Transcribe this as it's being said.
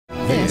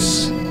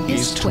This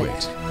is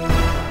Twit.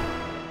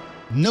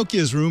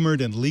 Nokia's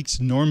rumored and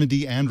leaked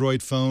Normandy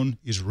Android phone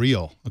is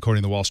real,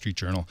 according to the Wall Street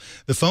Journal.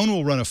 The phone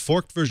will run a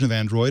forked version of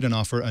Android and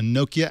offer a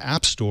Nokia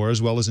app store,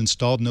 as well as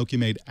installed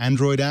Nokia-made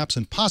Android apps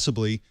and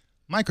possibly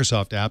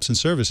Microsoft apps and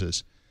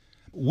services.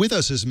 With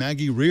us is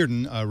Maggie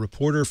Reardon, a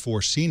reporter for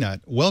CNET.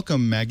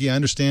 Welcome, Maggie. I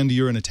understand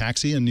you're in a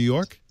taxi in New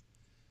York?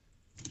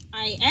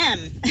 I am.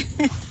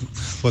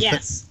 Well,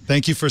 yes.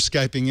 Thank you for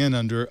Skyping in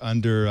under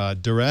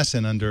duress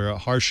and under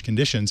harsh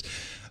conditions.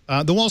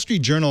 The Wall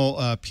Street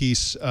Journal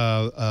piece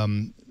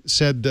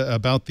said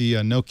about the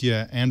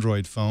Nokia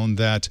Android phone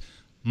that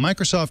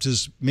Microsoft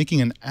is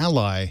making an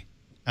ally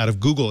out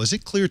of Google. Is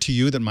it clear to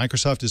you that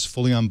Microsoft is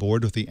fully on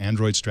board with the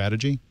Android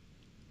strategy?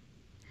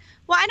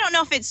 Well, I don't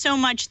know if it's so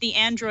much the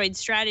Android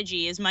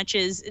strategy as much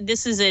as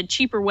this is a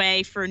cheaper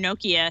way for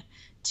Nokia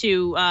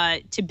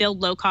to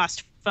build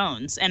low-cost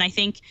phones. And I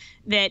think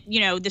that, you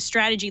know, the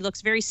strategy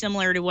looks very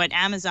similar to what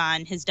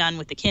Amazon has done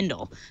with the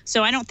Kindle.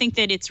 So I don't think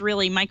that it's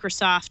really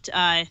Microsoft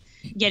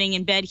getting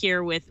in bed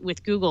here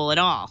with Google at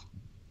all.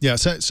 Yeah,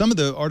 so some of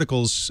the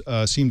articles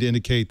seem to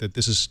indicate that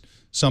this is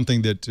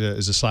something that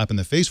is a slap in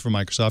the face for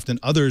Microsoft, and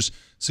others,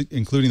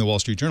 including the Wall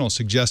Street Journal,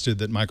 suggested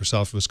that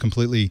Microsoft was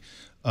completely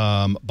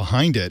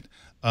behind it.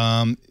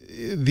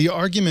 The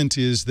argument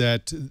is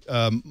that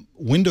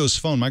Windows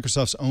Phone,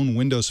 Microsoft's own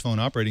Windows Phone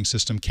operating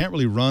system, can't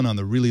really run on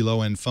the really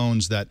low-end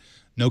phones that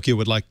Nokia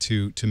would like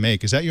to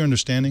make. Is that your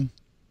understanding?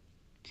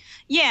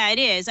 Yeah, it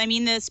is. I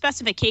mean, the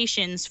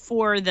specifications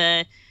for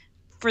the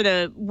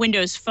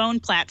Windows Phone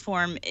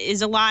platform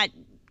is a lot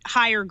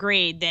higher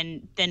grade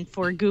than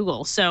for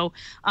Google, so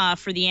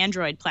for the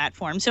Android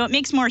platform. So it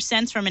makes more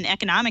sense from an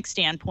economic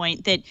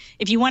standpoint that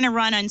if you want to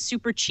run on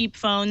super cheap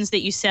phones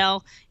that you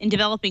sell in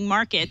developing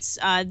markets,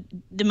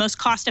 the most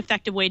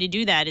cost-effective way to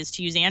do that is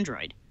to use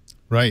Android.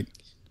 Right.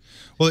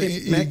 Well,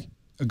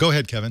 go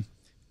ahead, Kevin.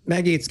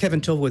 Maggie, it's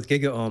Kevin Toll with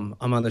GigaOM.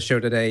 I'm on the show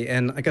today,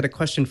 and I got a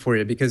question for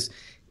you because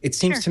it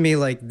seems to me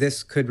like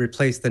this could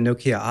replace the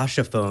Nokia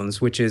Asha phones,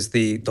 which is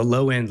the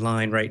low-end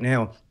line right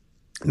now,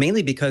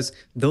 mainly because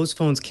those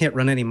phones can't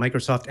run any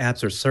Microsoft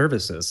apps or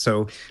services.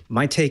 So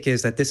my take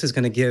is that this is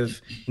going to give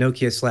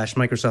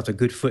Nokia/Microsoft a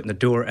good foot in the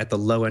door at the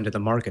low end of the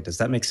market. Does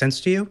that make sense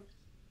to you?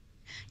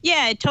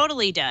 Yeah, it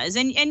totally does.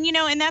 And you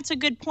know, and that's a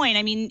good point.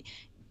 I mean,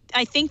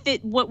 I think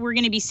that what we're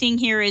going to be seeing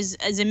here is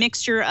a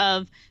mixture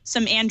of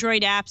some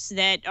Android apps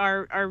that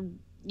are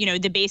you know,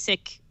 the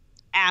basic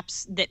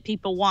apps that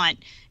people want.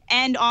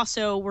 And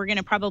also, we're going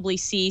to probably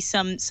see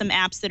some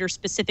apps that are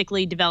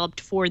specifically developed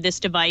for this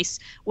device,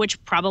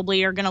 which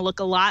probably are going to look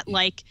a lot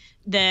like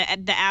the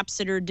apps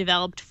that are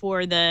developed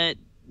for the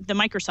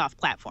Microsoft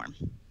platform.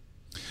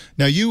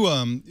 Now, you,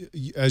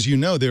 as you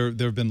know, there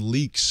have been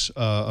leaks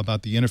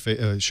about the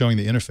interface, showing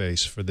the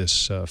interface for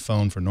this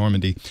phone for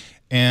Normandy,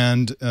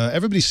 and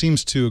everybody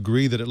seems to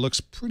agree that it looks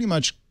pretty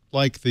much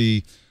like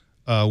the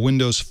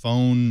Windows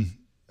Phone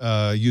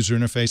user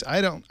interface.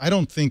 I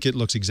don't think it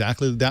looks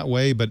exactly that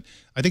way, but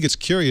I think it's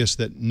curious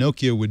that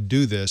Nokia would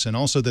do this, and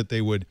also that they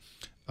would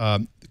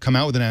come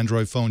out with an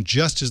Android phone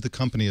just as the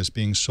company is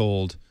being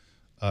sold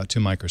to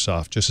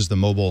Microsoft, just as the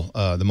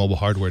mobile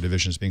hardware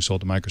division is being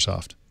sold to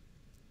Microsoft.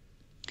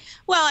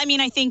 Well, I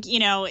mean, I think, you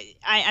know,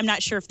 I'm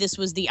not sure if this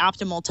was the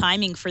optimal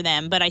timing for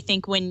them, but I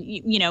think when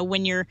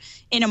when you're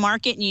in a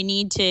market and you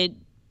need to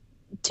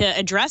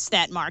address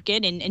that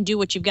market and do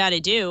what you've got to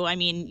do, I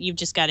mean, you've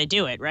just got to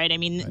do it, right? I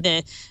mean,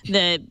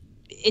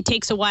 it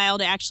takes a while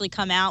to actually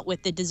come out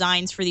with the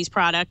designs for these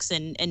products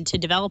and to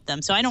develop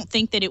them. So I don't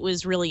think that it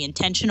was really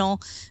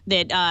intentional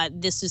that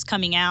this is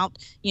coming out,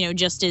 you know,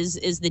 just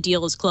as the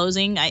deal is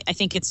closing. I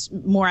think it's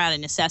more out of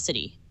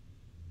necessity.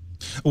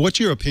 What's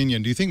your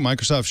opinion? Do you think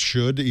Microsoft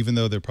should, even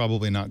though they're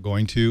probably not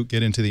going to,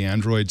 get into the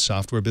Android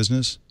software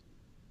business?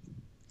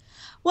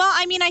 Well,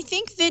 I mean, I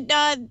think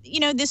that, you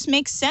know, this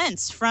makes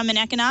sense from an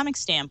economic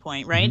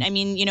standpoint, right? I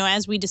mean, you know,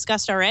 as we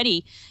discussed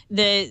already,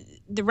 the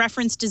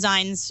reference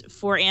designs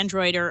for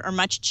Android are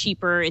much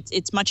cheaper.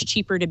 It's much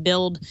cheaper to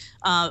build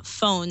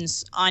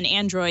phones on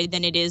Android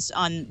than it is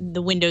on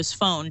the Windows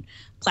Phone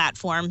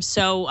platform.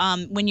 So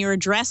when you're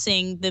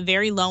addressing the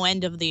very low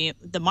end of the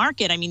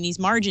market, I mean, these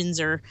margins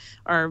are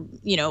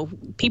you know,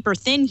 paper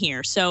thin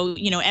here. So,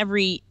 you know,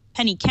 every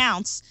penny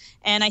counts,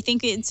 and I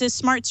think it's a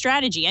smart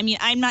strategy. I mean,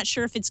 I'm not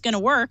sure if it's going to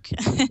work.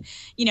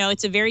 You know,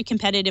 it's a very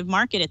competitive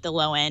market at the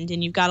low end,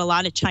 and you've got a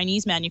lot of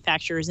Chinese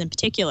manufacturers in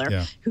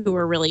particular who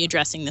are really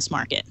addressing this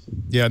market.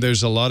 Yeah,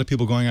 there's a lot of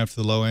people going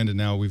after the low end, and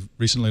now we've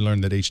recently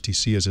learned that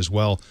HTC is as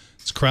well.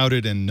 It's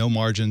crowded and no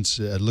margins.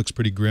 It looks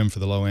pretty grim for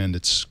the low end.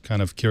 It's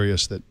kind of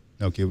curious that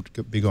Nokia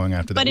would be going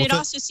after that. But it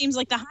also seems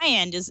like the high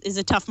end is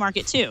a tough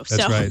market too.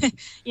 That's right.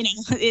 You know,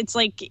 it's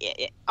like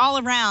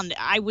all around,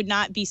 I would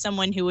not be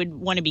someone who would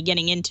want to be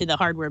getting into the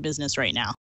hardware business right now.